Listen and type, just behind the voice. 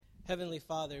Heavenly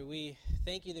Father, we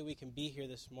thank you that we can be here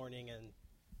this morning, and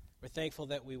we're thankful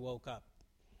that we woke up.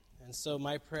 And so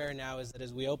my prayer now is that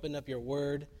as we open up your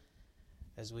word,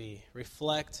 as we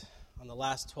reflect on the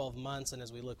last 12 months and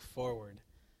as we look forward,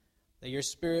 that your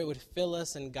Spirit would fill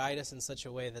us and guide us in such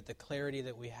a way that the clarity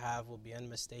that we have will be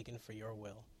unmistaken for your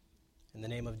will. In the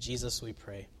name of Jesus we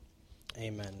pray.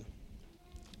 Amen.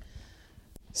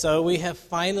 So we have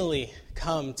finally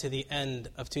come to the end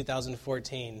of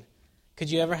 2014. Could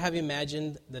you ever have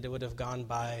imagined that it would have gone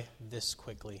by this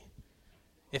quickly?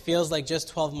 It feels like just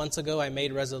 12 months ago I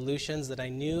made resolutions that I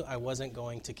knew I wasn't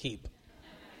going to keep.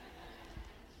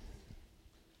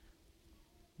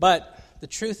 But the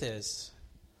truth is,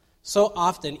 so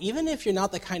often, even if you're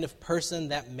not the kind of person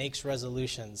that makes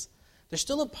resolutions, there's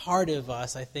still a part of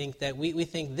us, I think, that we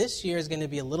think this year is going to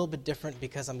be a little bit different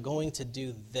because I'm going to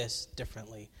do this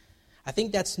differently. I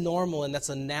think that's normal and that's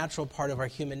a natural part of our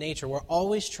human nature. We're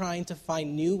always trying to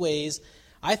find new ways,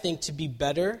 I think, to be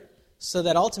better so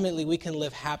that ultimately we can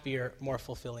live happier, more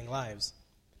fulfilling lives.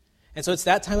 And so it's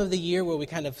that time of the year where we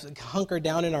kind of hunker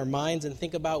down in our minds and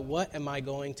think about what am I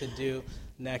going to do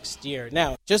next year.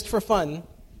 Now, just for fun,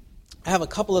 I have a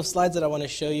couple of slides that I want to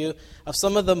show you of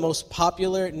some of the most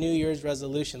popular New Year's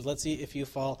resolutions. Let's see if you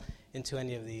fall into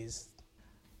any of these.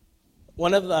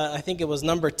 One of the, I think it was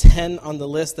number 10 on the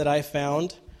list that I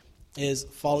found, is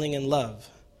falling in love.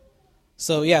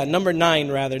 So number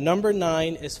 9 rather. Number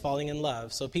 9 is falling in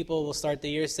love. So people will start the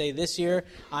year, say, this year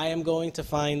I am going to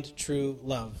find true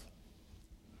love.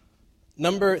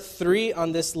 Number 3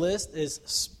 on this list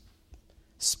is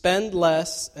spend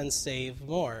less and save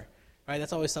more. Right?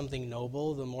 That's always something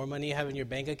noble. The more money you have in your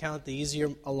bank account, the easier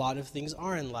a lot of things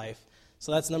are in life.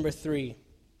 So that's number 3.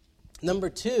 Number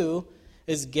 2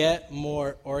 is get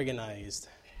more organized.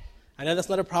 I know that's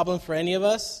not a problem for any of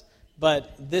us,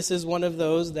 but this is one of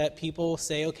those that people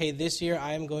say, okay, this year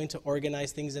I am going to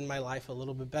organize things in my life a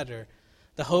little bit better.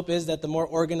 The hope is that the more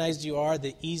organized you are,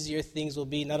 the easier things will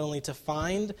be not only to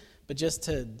find, but just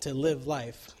to live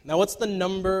life. Now, what's the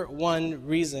number one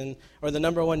reason or the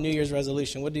number one New Year's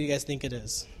resolution? What do you guys think it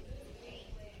is?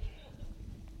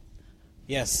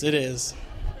 Yes, it is.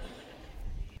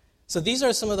 So these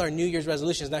are some of our New Year's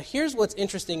resolutions. Now, here's what's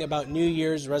interesting about New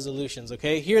Year's resolutions,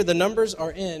 okay? Here, the numbers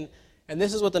are in, and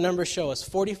this is what the numbers show us.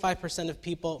 45% of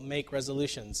people make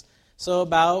resolutions. So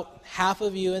about half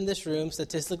of you in this room,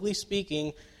 statistically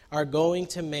speaking, are going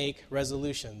to make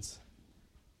resolutions.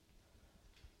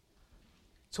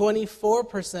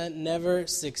 24% never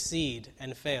succeed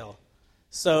and fail.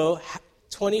 So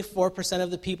 24%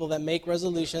 of the people that make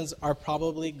resolutions are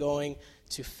probably going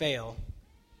to fail.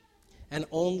 And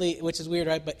only, which is weird,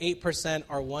 right? But 8%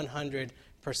 are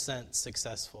 100%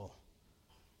 successful.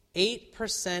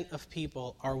 8% of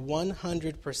people are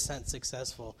 100%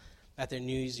 successful at their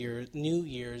New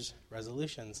Year's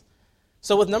resolutions.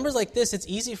 So with numbers like this, it's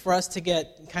easy for us to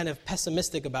get kind of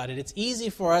pessimistic about it. It's easy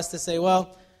for us to say,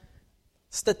 well,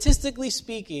 statistically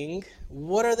speaking,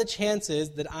 what are the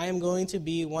chances that I am going to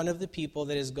be one of the people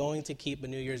that is going to keep a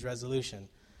New Year's resolution?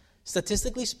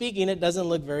 Statistically speaking, it doesn't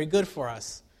look very good for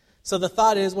us. So the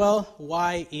thought is, well,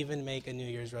 why even make a New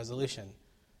Year's resolution?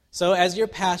 So as your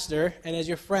pastor and as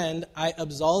your friend, I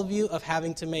absolve you of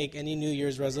having to make any New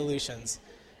Year's resolutions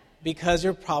because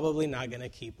you're probably not going to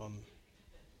keep them.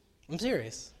 I'm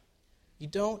serious. You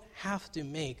don't have to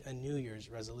make a New Year's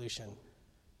resolution.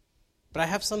 But I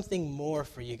have something more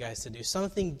for you guys to do,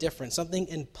 something different, something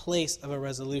in place of a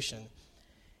resolution.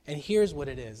 And here's what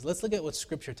it is. Let's look at what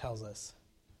Scripture tells us.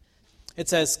 It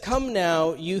says, "Come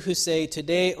now, you who say,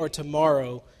 today or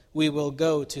tomorrow we will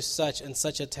go to such and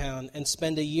such a town and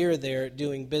spend a year there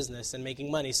doing business and making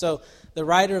money." So the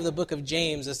writer of the book of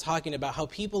James is talking about how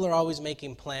people are always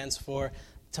making plans for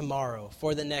tomorrow,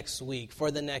 for the next week,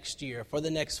 for the next year, for the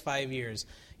next 5 years.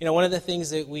 You know, one of the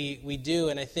things that we do,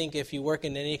 and I think if you work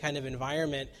in any kind of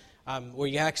environment where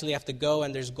you actually have to go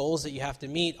and there's goals that you have to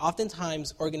meet,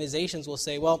 oftentimes organizations will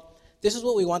say, well, this is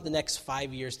what we want the next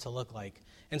 5 years to look like.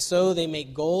 And so they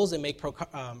make goals, they make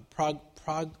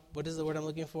what is the word I'm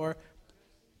looking for?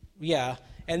 Yeah.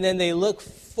 And then they look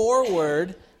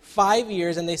forward 5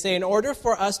 years and they say, in order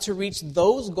for us to reach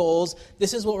those goals,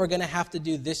 this is what we're going to have to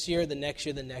do this year, the next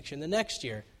year, the next year, and the next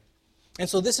year. And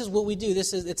so this is what we do.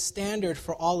 It's standard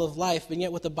for all of life. But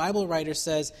yet what the Bible writer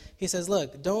says, he says,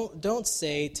 look, don't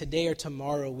say today or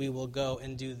tomorrow we will go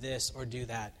and do this or do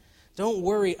that. Don't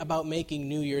worry about making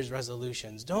New Year's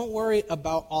resolutions. Don't worry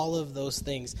about all of those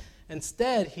things.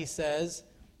 Instead, he says,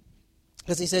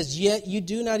 yet you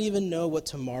do not even know what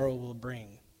tomorrow will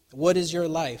bring. What is your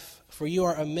life? For you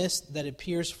are a mist that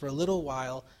appears for a little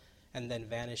while and then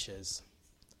vanishes.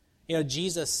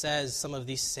 Jesus says some of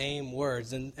these same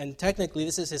words, and technically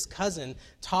this is his cousin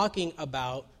talking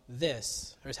about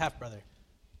this, or his half-brother.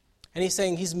 And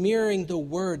he's mirroring the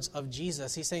words of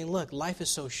Jesus. He's saying, look, life is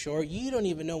so short, you don't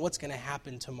even know what's going to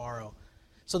happen tomorrow.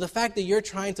 So the fact that you're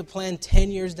trying to plan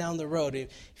 10 years down the road,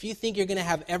 if you think you're going to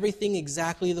have everything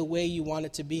exactly the way you want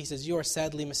it to be, he says, you are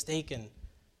sadly mistaken.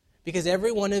 Because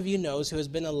every one of you knows who has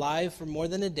been alive for more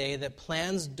than a day that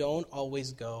plans don't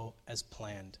always go as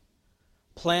planned.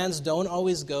 Plans don't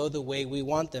always go the way we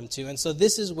want them to. And so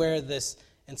this is where this,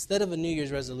 instead of a New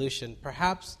Year's resolution,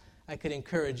 perhaps I could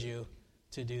encourage you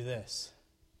to do this,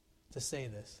 to say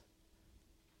this.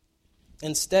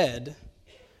 Instead,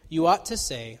 you ought to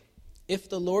say, if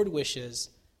the Lord wishes,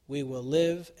 we will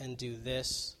live and do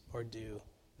this or do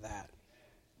that.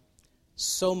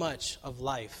 So much of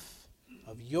life,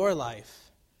 of your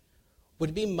life,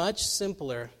 would be much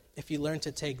simpler if you learn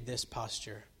to take this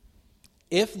posture.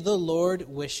 If the Lord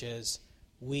wishes,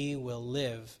 we will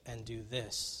live and do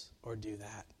this or do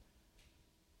that.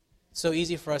 It's so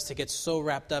easy for us to get so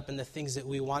wrapped up in the things that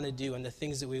we want to do and the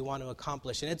things that we want to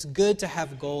accomplish. And it's good to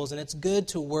have goals and it's good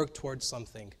to work towards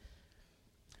something.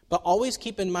 But always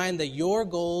keep in mind that your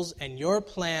goals and your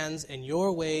plans and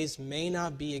your ways may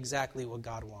not be exactly what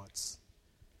God wants.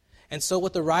 And so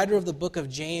what the writer of the book of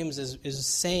James is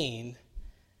saying,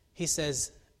 he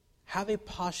says, have a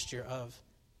posture of,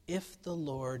 if the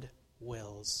Lord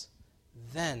wills,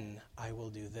 then I will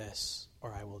do this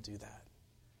or I will do that.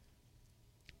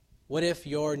 What if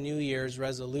your New Year's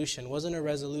resolution wasn't a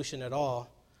resolution at all,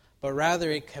 but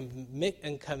rather a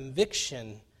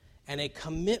conviction and a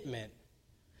commitment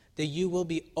that you will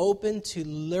be open to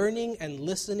learning and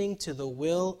listening to the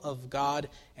will of God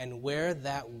and where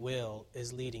that will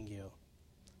is leading you?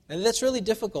 And that's really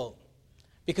difficult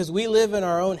because we live in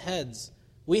our own heads.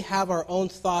 We have our own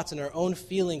thoughts and our own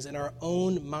feelings and our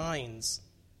own minds.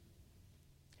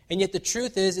 And yet the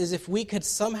truth is if we could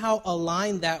somehow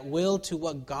align that will to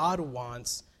what God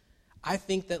wants, I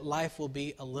think that life will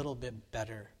be a little bit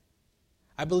better.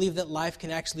 I believe that life can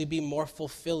actually be more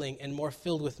fulfilling and more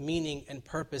filled with meaning and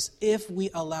purpose if we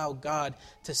allow God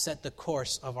to set the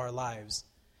course of our lives.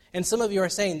 And some of you are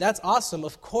saying, that's awesome.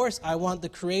 Of course I want the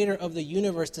creator of the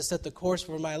universe to set the course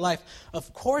for my life.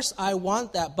 Of course I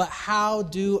want that, but how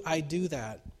do I do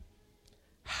that?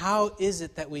 How is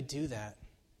it that we do that?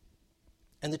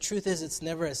 And the truth is, it's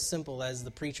never as simple as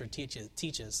the preacher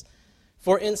teaches.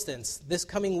 For instance, this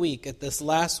coming week, at this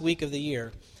last week of the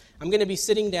year, I'm going to be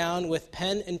sitting down with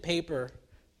pen and paper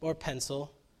or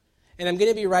pencil, and I'm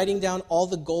going to be writing down all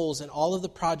the goals and all of the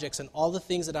projects and all the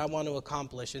things that I want to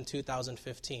accomplish in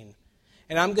 2015.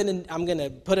 And I'm going to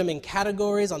put them in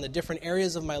categories on the different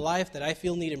areas of my life that I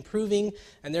feel need improving,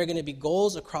 and they're going to be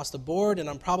goals across the board, and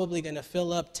I'm probably going to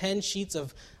fill up 10 sheets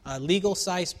of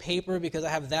legal-sized paper because I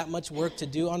have that much work to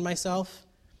do on myself.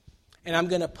 And I'm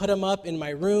going to put them up in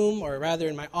my room, or rather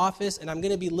in my office, and I'm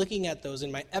going to be looking at those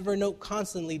in my Evernote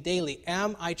constantly, daily.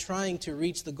 Am I trying to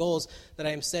reach the goals that I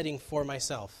am setting for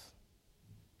myself?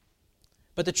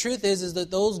 But the truth is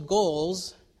that those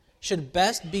goals should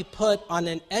best be put on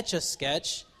an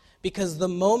Etch-a-Sketch, because the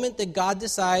moment that God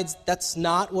decides that's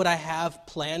not what I have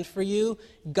planned for you,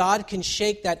 God can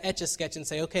shake that Etch-a-Sketch and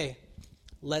say, okay,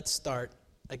 let's start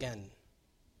again.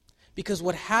 Because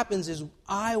what happens is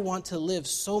I want to live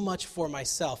so much for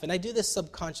myself, and I do this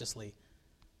subconsciously.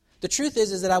 The truth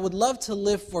is that I would love to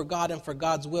live for God and for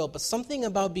God's will, but something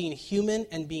about being human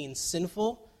and being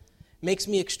sinful makes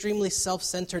me extremely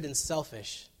self-centered and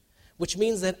selfish, which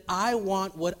means that I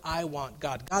want what I want.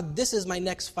 God, this is my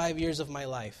next 5 years of my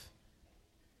life.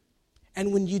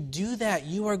 And when you do that,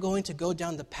 you are going to go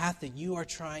down the path that you are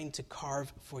trying to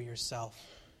carve for yourself.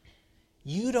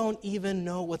 You don't even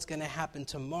know what's going to happen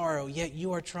tomorrow, yet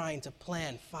you are trying to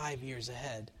plan 5 years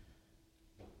ahead.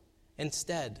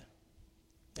 Instead,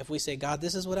 if we say, God,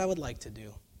 this is what I would like to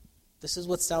do. This is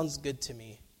what sounds good to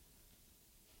me.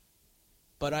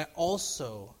 But I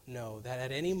also know that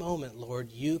at any moment,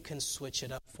 Lord, you can switch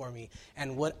it up for me.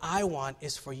 And what I want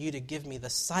is for you to give me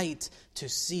the sight to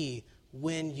see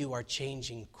when you are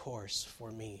changing course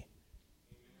for me.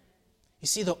 You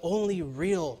see, the only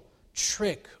real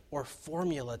trick or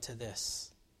formula to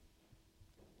this,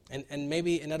 and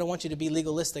I don't want you to be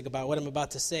legalistic about what I'm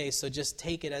about to say, so just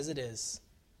take it as it is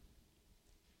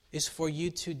for you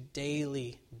to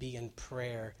daily be in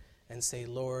prayer and say,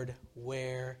 Lord,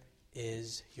 where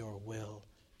is your will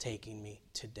taking me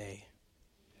today?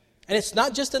 And it's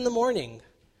not just in the morning,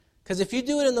 because if you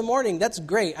do it in the morning, that's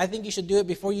great. I think you should do it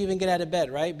before you even get out of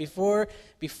bed, right? Before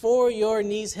your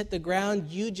knees hit the ground,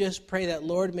 you just pray that,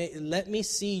 Lord, let me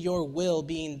see your will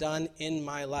being done in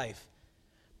my life.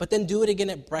 But then do it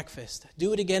again at breakfast.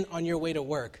 Do it again on your way to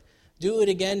work. Do it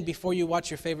again before you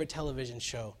watch your favorite television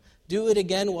show. Do it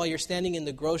again while you're standing in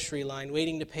the grocery line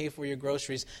waiting to pay for your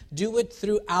groceries. Do it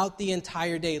throughout the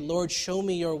entire day. Lord, show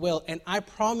me your will. And I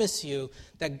promise you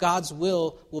that God's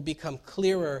will become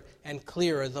clearer and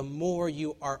clearer the more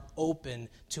you are open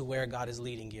to where God is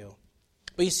leading you.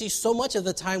 But you see, so much of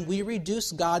the time we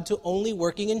reduce God to only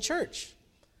working in church.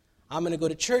 I'm going to go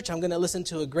to church. I'm going to listen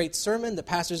to a great sermon. The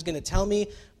pastor's going to tell me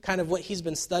kind of what he's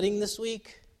been studying this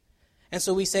week. And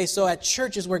so we say, so at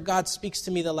church is where God speaks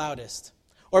to me the loudest.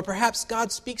 Or perhaps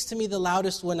God speaks to me the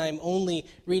loudest when I'm only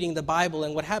reading the Bible.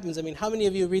 And what happens, how many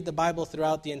of you read the Bible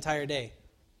throughout the entire day?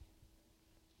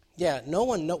 Yeah, no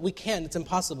one, no, we can't. It's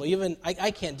impossible. Even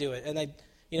I can't do it. And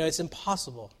it's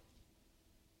impossible.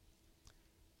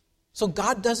 So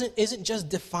God isn't just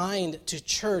defined to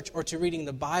church or to reading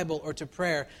the Bible or to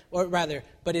prayer,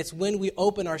 but it's when we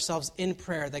open ourselves in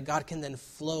prayer that God can then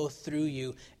flow through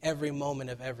you every moment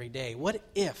of every day. What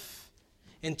if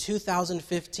in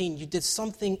 2015 you did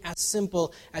something as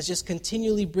simple as just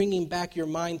continually bringing back your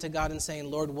mind to God and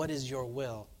saying, Lord, what is your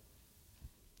will?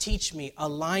 Teach me,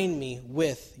 align me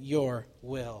with your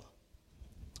will.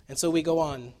 And so we go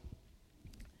on.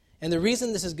 And the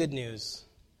reason this is good news,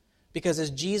 because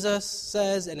as Jesus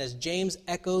says and as James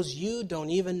echoes, you don't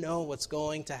even know what's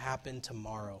going to happen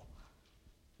tomorrow.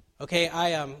 Okay,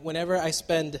 whenever I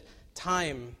spend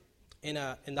time in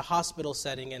the hospital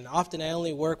setting, and often I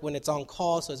only work when it's on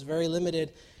call, so it's very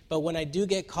limited, but when I do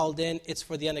get called in, it's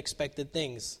for the unexpected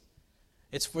things.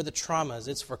 It's for the traumas,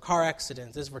 it's for car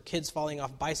accidents, it's for kids falling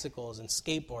off bicycles and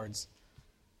skateboards.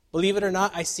 Believe it or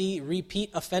not, I see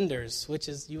repeat offenders, which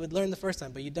is, you would learn the first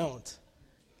time, but you don't.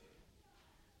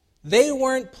 They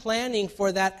weren't planning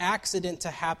for that accident to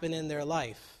happen in their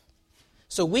life.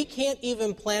 So we can't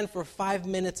even plan for 5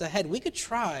 minutes ahead. We could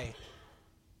try,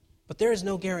 but there is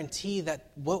no guarantee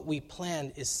that what we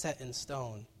plan is set in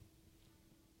stone.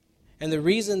 And the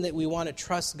reason that we want to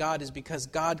trust God is because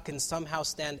God can somehow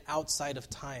stand outside of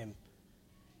time.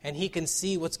 And He can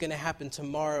see what's going to happen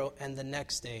tomorrow and the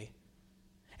next day.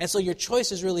 And so your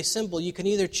choice is really simple. You can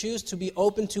either choose to be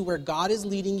open to where God is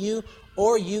leading you,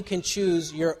 or you can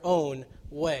choose your own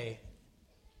way.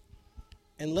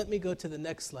 And let me go to the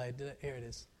next slide. Here it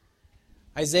is.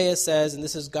 Isaiah says, and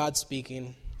this is God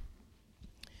speaking,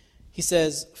 He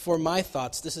says, for my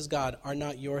thoughts, this is God, are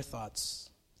not your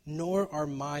thoughts, nor are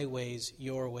my ways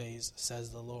your ways, says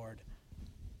the Lord.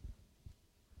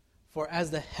 For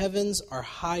as the heavens are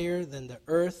higher than the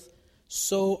earth,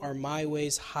 so are my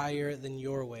ways higher than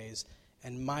your ways,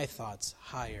 and my thoughts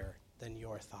higher than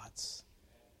your thoughts.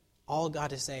 All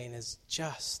God is saying is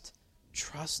just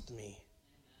trust me.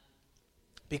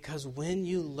 Because when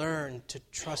you learn to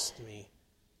trust me,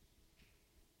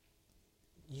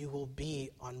 you will be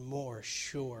on more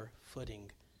sure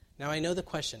footing. Now I know the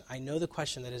question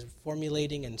that is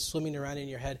formulating and swimming around in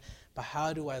your head, but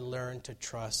how do I learn to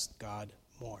trust God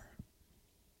more?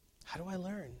 How do I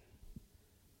learn?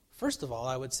 First of all,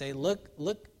 I would say look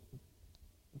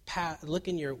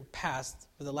in your past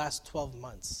for the last 12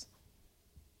 months.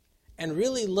 And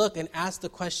really look and ask the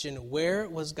question, where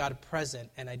was God present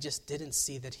and I just didn't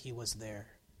see that He was there?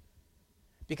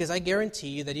 Because I guarantee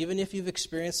you that even if you've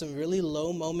experienced some really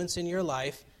low moments in your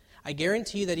life, I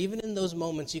guarantee you that even in those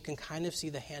moments you can kind of see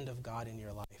the hand of God in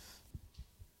your life.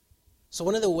 So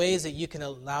one of the ways that you can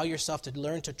allow yourself to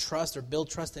learn to trust or build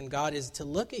trust in God is to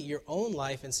look at your own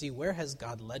life and see, where has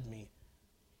God led me?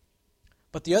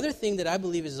 But the other thing that I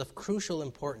believe is of crucial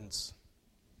importance,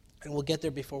 and we'll get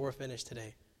there before we're finished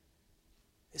today,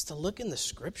 is to look in the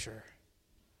Scripture.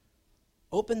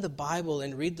 Open the Bible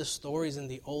and read the stories in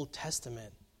the Old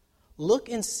Testament. Look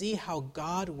and see how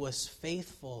God was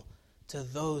faithful to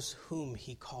those whom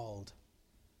He called.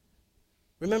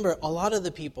 Remember, a lot of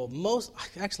the people,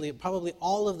 probably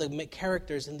all of the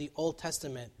characters in the Old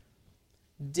Testament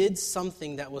did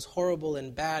something that was horrible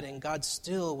and bad, and God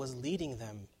still was leading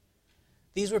them.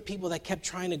 These were people that kept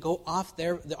trying to go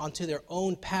onto their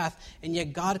own path, and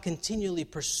yet God continually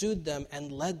pursued them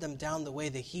and led them down the way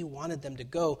that He wanted them to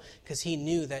go, because He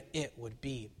knew that it would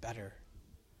be better.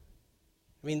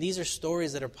 These are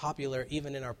stories that are popular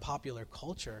even in our popular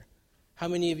culture. How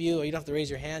many of you, you don't have to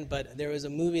raise your hand, but there was a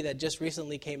movie that just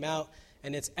recently came out,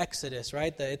 and it's Exodus,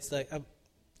 right? It's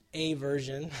a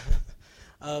version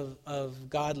of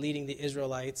God leading the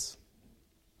Israelites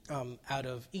out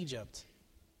of Egypt.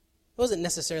 It wasn't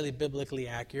necessarily biblically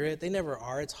accurate. They never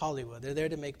are. It's Hollywood. They're there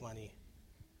to make money.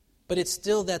 But it's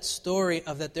still that story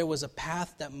of that there was a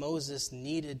path that Moses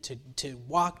needed to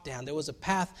walk down. There was a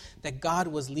path that God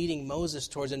was leading Moses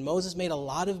towards. And Moses made a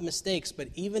lot of mistakes, but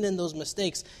even in those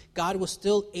mistakes, God was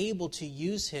still able to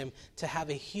use him to have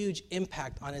a huge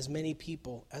impact on as many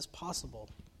people as possible.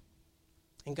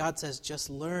 And God says, just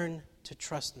learn to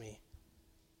trust me.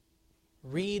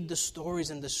 Read the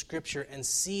stories in the scripture and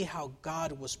see how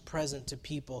God was present to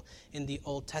people in the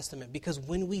Old Testament. Because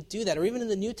when we do that, or even in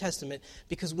the New Testament,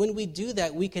 because when we do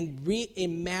that, we can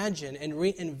reimagine and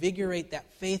reinvigorate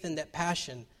that faith and that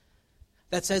passion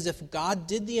that says, if God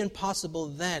did the impossible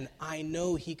then, I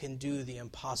know he can do the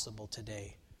impossible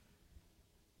today.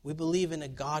 We believe in a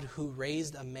God who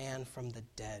raised a man from the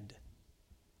dead.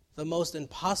 The most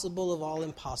impossible of all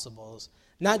impossibles.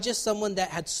 Not just someone that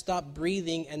had stopped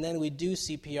breathing and then we do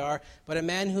CPR, but a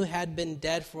man who had been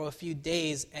dead for a few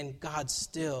days and God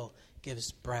still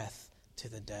gives breath to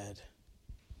the dead.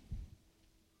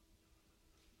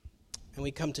 And we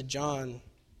come to John.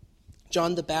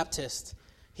 John the Baptist.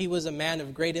 He was a man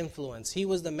of great influence. He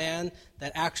was the man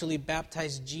that actually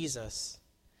baptized Jesus.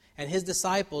 And his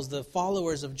disciples, the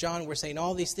followers of John, were saying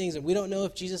all these things, and we don't know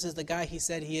if Jesus is the guy he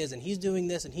said he is, and he's doing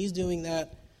this and he's doing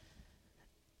that.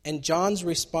 And John's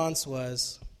response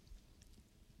was,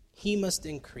 he must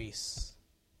increase,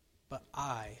 but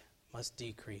I must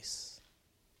decrease.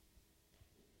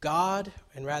 God,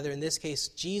 and rather in this case,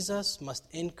 Jesus, must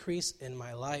increase in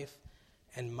my life,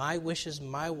 and my wishes,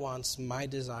 my wants, my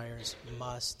desires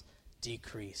must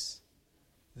decrease.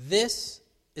 This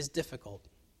is difficult.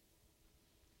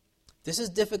 This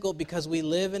is difficult because we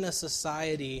live in a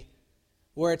society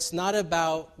where it's not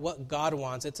about what God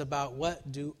wants, it's about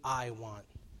what do I want.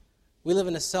 We live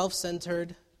in a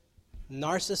self-centered,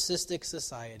 narcissistic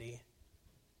society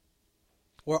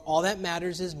where all that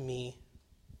matters is me.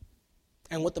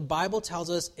 And what the Bible tells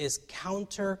us is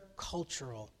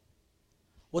countercultural.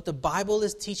 What the Bible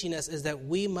is teaching us is that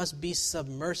we must be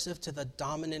submersive to the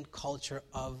dominant culture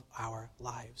of our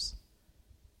lives.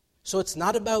 So it's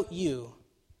not about you.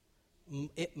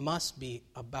 It must be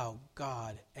about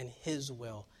God and his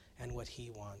will and what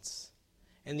he wants.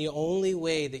 And the only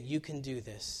way that you can do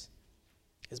this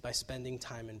is by spending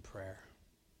time in prayer.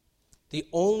 The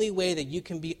only way that you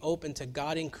can be open to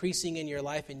God increasing in your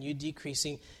life and you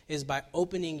decreasing is by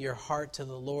opening your heart to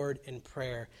the Lord in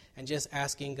prayer and just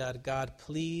asking God, God,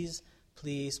 please,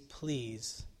 please,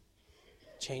 please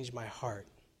change my heart.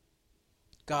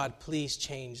 God, please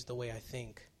change the way I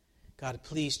think. God,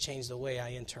 please change the way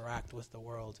I interact with the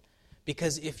world.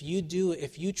 Because if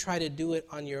you try to do it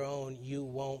on your own, you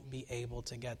won't be able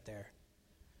to get there.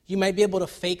 You might be able to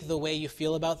fake the way you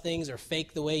feel about things or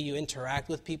fake the way you interact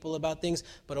with people about things,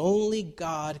 but only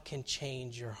God can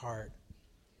change your heart.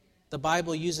 The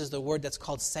Bible uses the word that's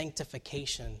called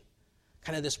sanctification,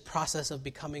 kind of this process of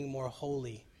becoming more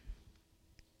holy.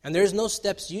 And there's no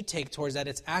steps you take towards that.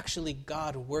 It's actually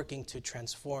God working to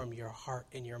transform your heart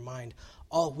and your mind.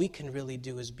 All we can really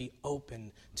do is be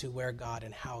open to where God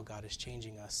and how God is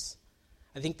changing us.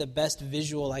 I think the best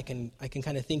visual I can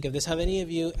kind of think of this. How many of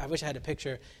you, I wish I had a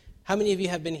picture, how many of you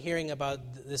have been hearing about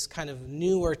this kind of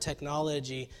newer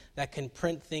technology that can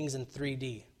print things in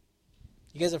 3D?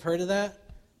 You guys have heard of that?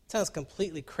 It sounds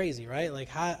completely crazy, right?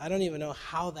 Like, I don't even know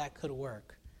how that could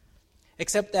work.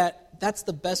 Except that that's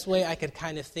the best way I could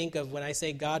kind of think of when I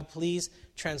say, God, please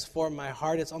transform my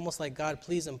heart. It's almost like, God,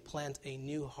 please implant a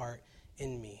new heart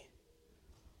in me.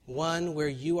 One where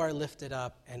you are lifted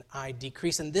up and I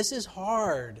decrease. And this is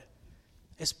hard.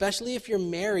 Especially if you're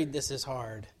married, this is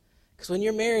hard. Because when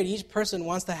you're married, each person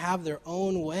wants to have their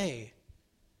own way.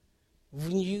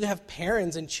 When you have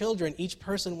parents and children, each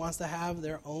person wants to have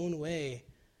their own way.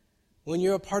 When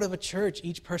you're a part of a church,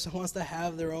 each person wants to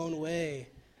have their own way.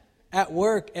 At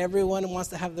work, everyone wants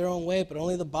to have their own way, but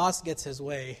only the boss gets his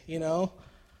way, you know?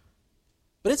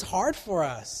 But it's hard for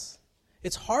us.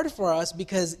 It's hard for us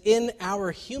because in our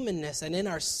humanness and in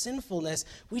our sinfulness,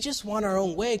 we just want our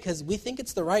own way because we think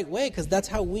it's the right way because that's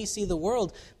how we see the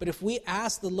world. But if we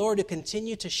ask the Lord to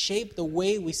continue to shape the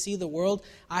way we see the world,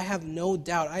 I have no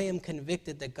doubt, I am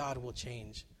convicted that God will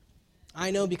change. I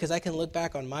know because I can look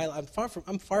back on my life.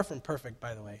 I'm far from perfect,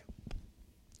 by the way.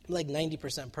 I'm like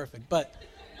 90% perfect, but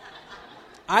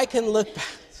I can look back.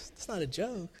 That's not a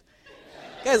joke.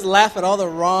 You guys laugh at all the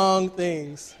wrong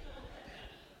things.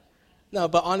 No,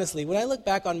 but honestly, when I look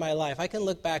back on my life, I can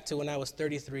look back to when I was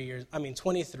 23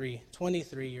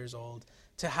 years old,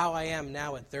 to how I am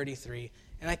now at 33,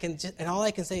 and all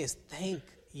I can say is thank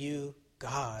you,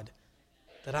 God,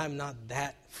 that I'm not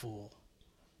that fool.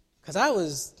 Because I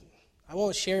was I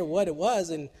won't share what it was,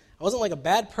 and I wasn't like a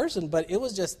bad person, but it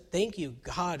was just, thank you,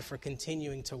 God, for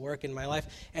continuing to work in my life.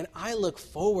 And I look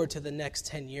forward to the next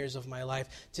 10 years of my life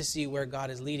to see where God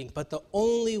is leading. But the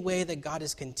only way that God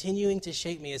is continuing to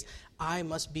shape me is I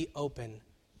must be open.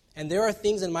 And there are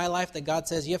things in my life that God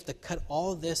says, you have to cut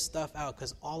all this stuff out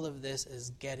because all of this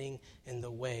is getting in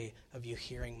the way of you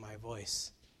hearing my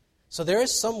voice. So there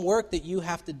is some work that you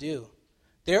have to do.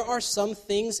 There are some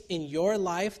things in your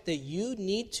life that you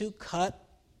need to cut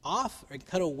off or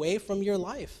cut away from your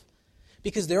life.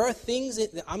 Because there are things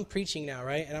that I'm preaching now,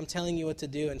 right? And I'm telling you what to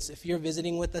do. And so if you're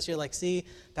visiting with us, you're like, see,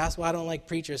 that's why I don't like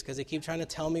preachers, because they keep trying to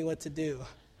tell me what to do.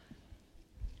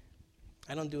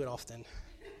 I don't do it often.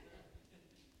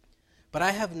 But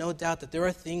I have no doubt that there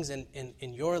are things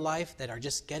in your life that are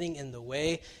just getting in the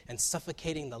way and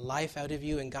suffocating the life out of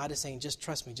you. And God is saying, just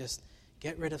trust me, just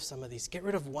get rid of some of these. Get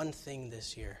rid of one thing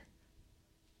this year.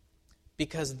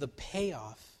 Because the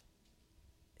payoff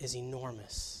is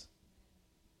enormous.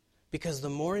 Because the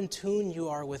more in tune you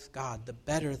are with God, the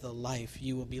better the life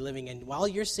you will be living. And while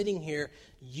you're sitting here,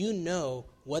 you know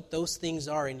what those things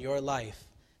are in your life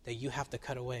that you have to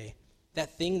cut away.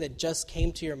 That thing that just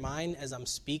came to your mind as I'm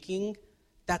speaking,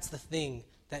 that's the thing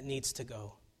that needs to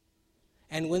go.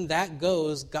 And when that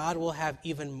goes, God will have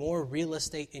even more real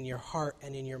estate in your heart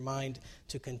and in your mind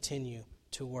to continue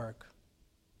to work.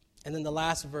 And then the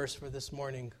last verse for this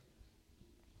morning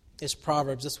is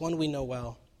Proverbs. This one we know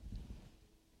well.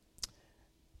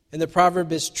 And the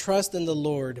proverb is, trust in the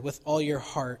Lord with all your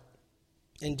heart,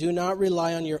 and do not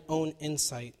rely on your own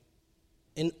insight.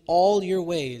 In all your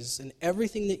ways, in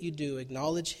everything that you do,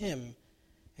 acknowledge him,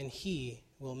 and he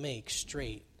will make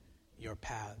straight your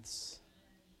paths.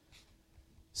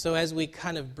 So as we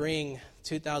kind of bring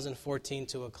 2014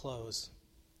 to a close,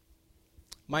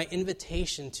 my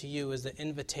invitation to you is the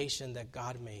invitation that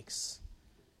God makes.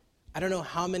 I don't know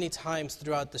how many times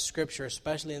throughout the scripture,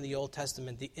 especially in the Old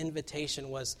Testament, the invitation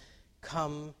was,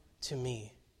 come to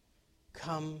me.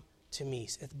 Come to me.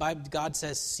 God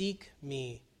says, seek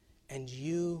me, and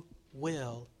you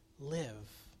will live.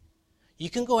 You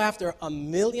can go after a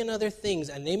million other things,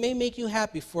 and they may make you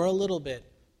happy for a little bit.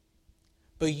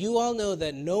 But you all know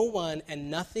that no one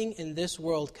and nothing in this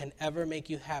world can ever make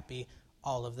you happy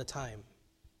all of the time.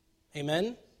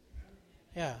 Amen?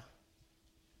 Yeah.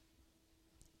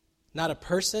 Not a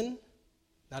person,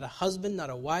 not a husband, not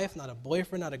a wife, not a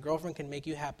boyfriend, not a girlfriend can make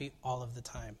you happy all of the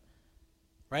time.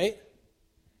 Right?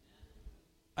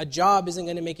 A job isn't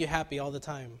going to make you happy all the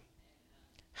time.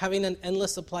 Having an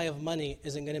endless supply of money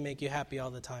isn't going to make you happy all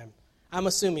the time. I'm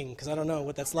assuming, because I don't know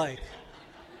what that's like.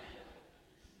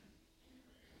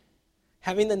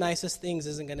 Having the nicest things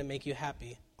isn't going to make you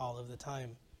happy all of the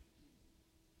time.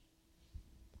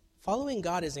 Following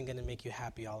God isn't going to make you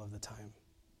happy all of the time.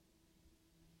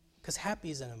 Because happy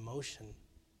is an emotion.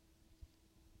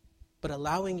 But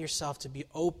allowing yourself to be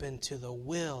open to the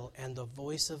will and the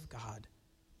voice of God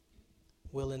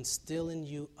will instill in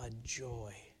you a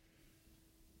joy.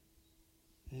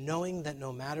 Knowing that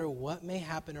no matter what may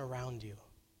happen around you,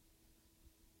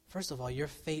 first of all, your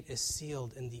fate is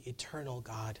sealed in the eternal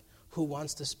God who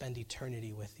wants to spend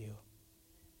eternity with you.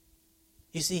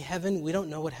 You see, heaven, we don't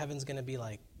know what heaven's going to be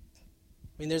like.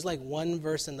 I mean, there's like one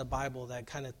verse in the Bible that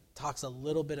kind of talks a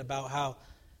little bit about how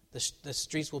the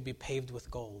streets will be paved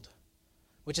with gold,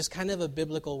 which is kind of a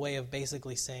biblical way of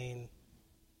basically saying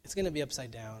it's going to be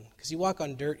upside down. Because you walk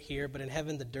on dirt here, but in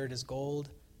heaven the dirt is gold.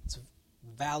 It's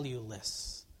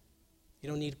valueless. You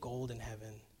don't need gold in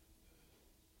heaven.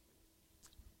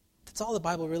 That's all the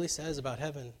Bible really says about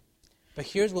heaven. But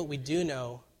here's what we do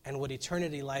know, and what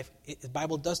eternity life, the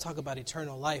Bible does talk about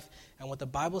eternal life, and what the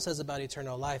Bible says about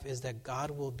eternal life is that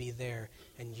God will be there,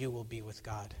 and you will be with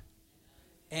God.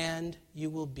 And you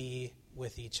will be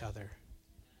with each other.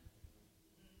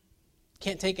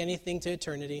 Can't take anything to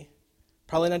eternity.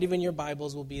 Probably not even your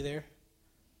Bibles will be there.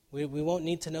 We won't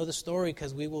need to know the story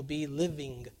because we will be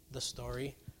living the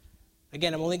story.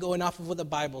 Again, I'm only going off of what the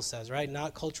Bible says, right?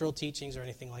 Not cultural teachings or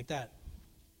anything like that.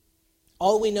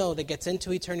 All we know that gets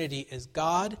into eternity is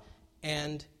God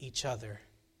and each other.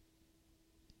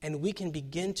 And we can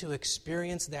begin to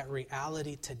experience that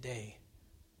reality today.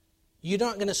 You're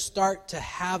not going to start to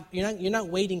have, you're not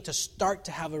waiting to start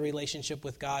to have a relationship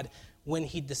with God when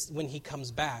he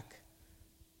comes back.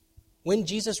 When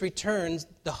Jesus returns,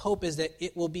 the hope is that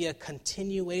it will be a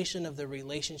continuation of the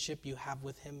relationship you have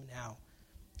with him now.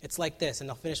 It's like this,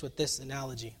 and I'll finish with this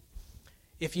analogy.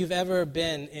 If you've ever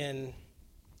been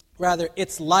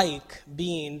it's like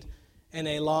being in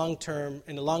a long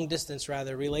distance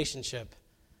relationship.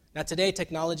 Now today,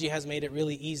 technology has made it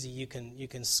really easy. You can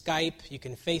Skype, you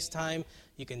can FaceTime,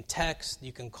 you can text,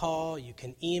 you can call, you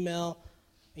can email.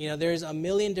 There's a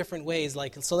million different ways.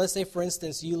 So let's say, for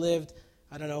instance, you lived,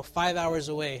 5 hours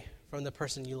away from the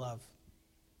person you love.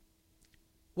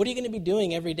 What are you going to be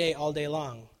doing every day, all day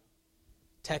long?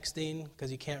 Texting,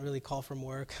 because you can't really call from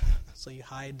work, so you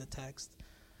hide the text.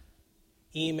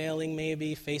 Emailing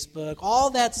maybe, Facebook, all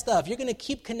that stuff. You're going to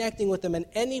keep connecting with them in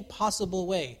any possible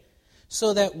way,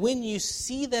 so that when you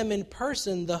see them in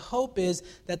person, the hope is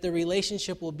that the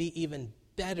relationship will be even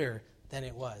better than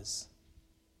it was.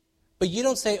 But you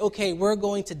don't say, okay, we're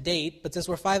going to date, but since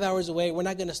we're 5 hours away, we're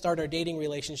not going to start our dating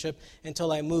relationship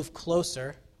until I move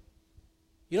closer.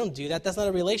 You don't do that. That's not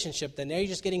a relationship then. Now you're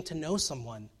just getting to know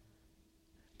someone.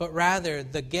 But rather,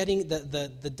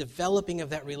 the developing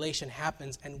of that relation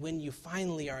happens, and when you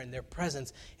finally are in their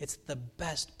presence, it's the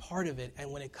best part of it.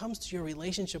 And when it comes to your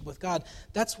relationship with God,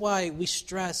 that's why we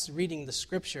stress reading the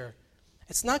Scripture.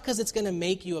 It's not because it's going to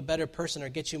make you a better person or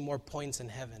get you more points in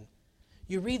heaven.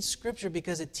 You read Scripture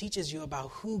because it teaches you about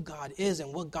who God is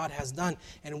and what God has done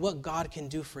and what God can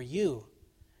do for you.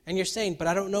 And you're saying, but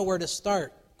I don't know where to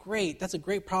start. Great. That's a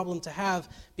great problem to have,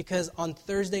 because on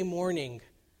Thursday morning,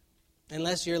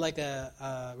 unless you're like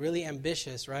a really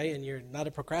ambitious, right, and you're not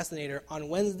a procrastinator, on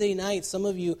Wednesday night, some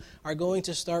of you are going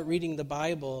to start reading the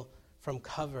Bible from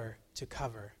cover to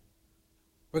cover.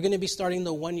 We're going to be starting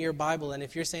the one-year Bible, and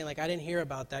if you're saying, I didn't hear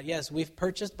about that, yes, we've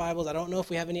purchased Bibles. I don't know if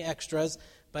we have any extras,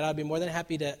 but I'd be more than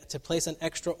happy to place an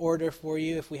extra order for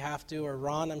you if we have to, or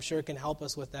Ron, I'm sure, can help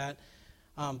us with that.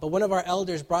 But one of our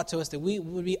elders brought to us that it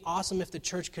would be awesome if the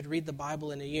church could read the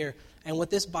Bible in a year. And what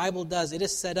this Bible does, it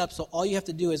is set up so all you have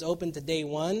to do is open to day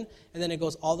 1, and then it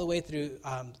goes all the way through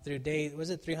day,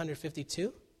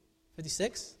 352?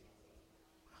 56?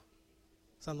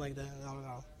 Something like that. I don't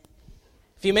know.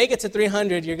 If you make it to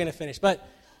 300, you're going to finish. But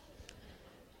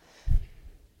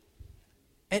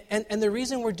And the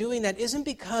reason we're doing that isn't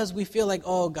because we feel like,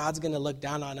 oh, God's going to look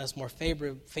down on us more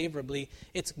favorably.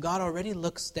 It's God already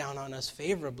looks down on us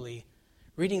favorably.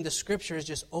 Reading the Scripture is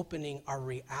just opening our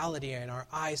reality and our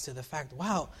eyes to the fact,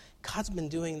 wow, God's been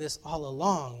doing this all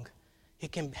along.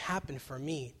 It can happen for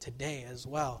me today as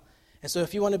well. And so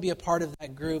if you want to be a part of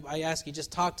that group, I ask you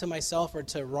just talk to myself or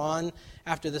to Ron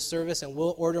after the service, and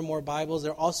we'll order more Bibles.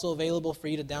 They're also available for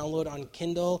you to download on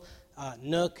Kindle,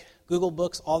 Nook, Google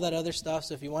Books, all that other stuff.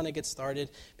 So if you want to get started,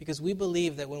 because we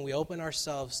believe that when we open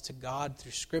ourselves to God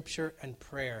through Scripture and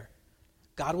prayer,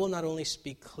 God will not only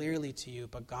speak clearly to you,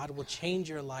 but God will change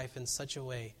your life in such a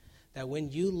way that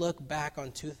when you look back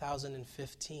on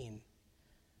 2015,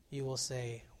 you will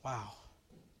say, wow,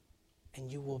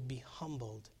 and you will be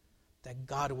humbled that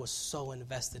God was so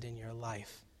invested in your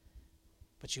life.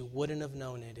 But you wouldn't have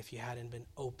known it if you hadn't been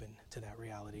open to that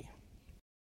reality.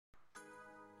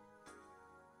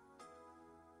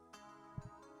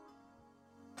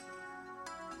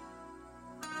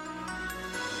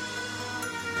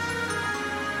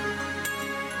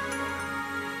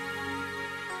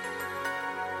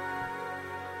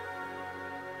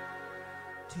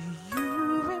 Do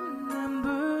you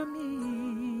remember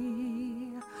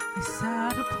me? I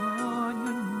sat upon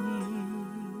your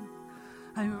knee.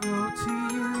 I wrote to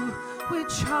you with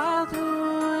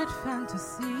childhood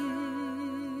fantasies.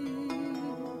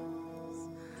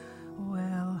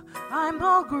 Well, I'm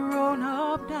all grown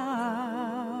up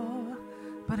now,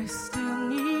 but I still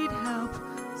need help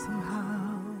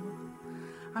somehow.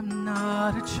 I'm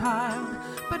not a child,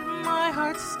 but my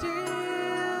heart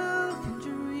still can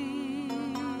dream.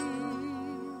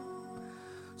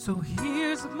 So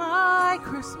here's my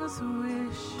Christmas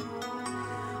wish,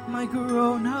 my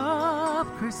grown-up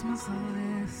Christmas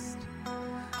list.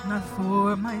 Not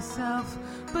for myself,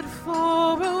 but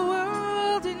for a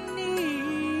world in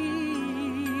need.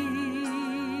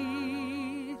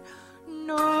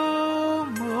 No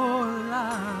more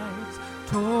lives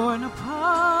torn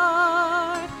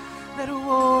apart, that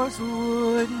wars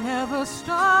would never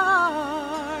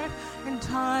start, and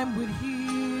time would heal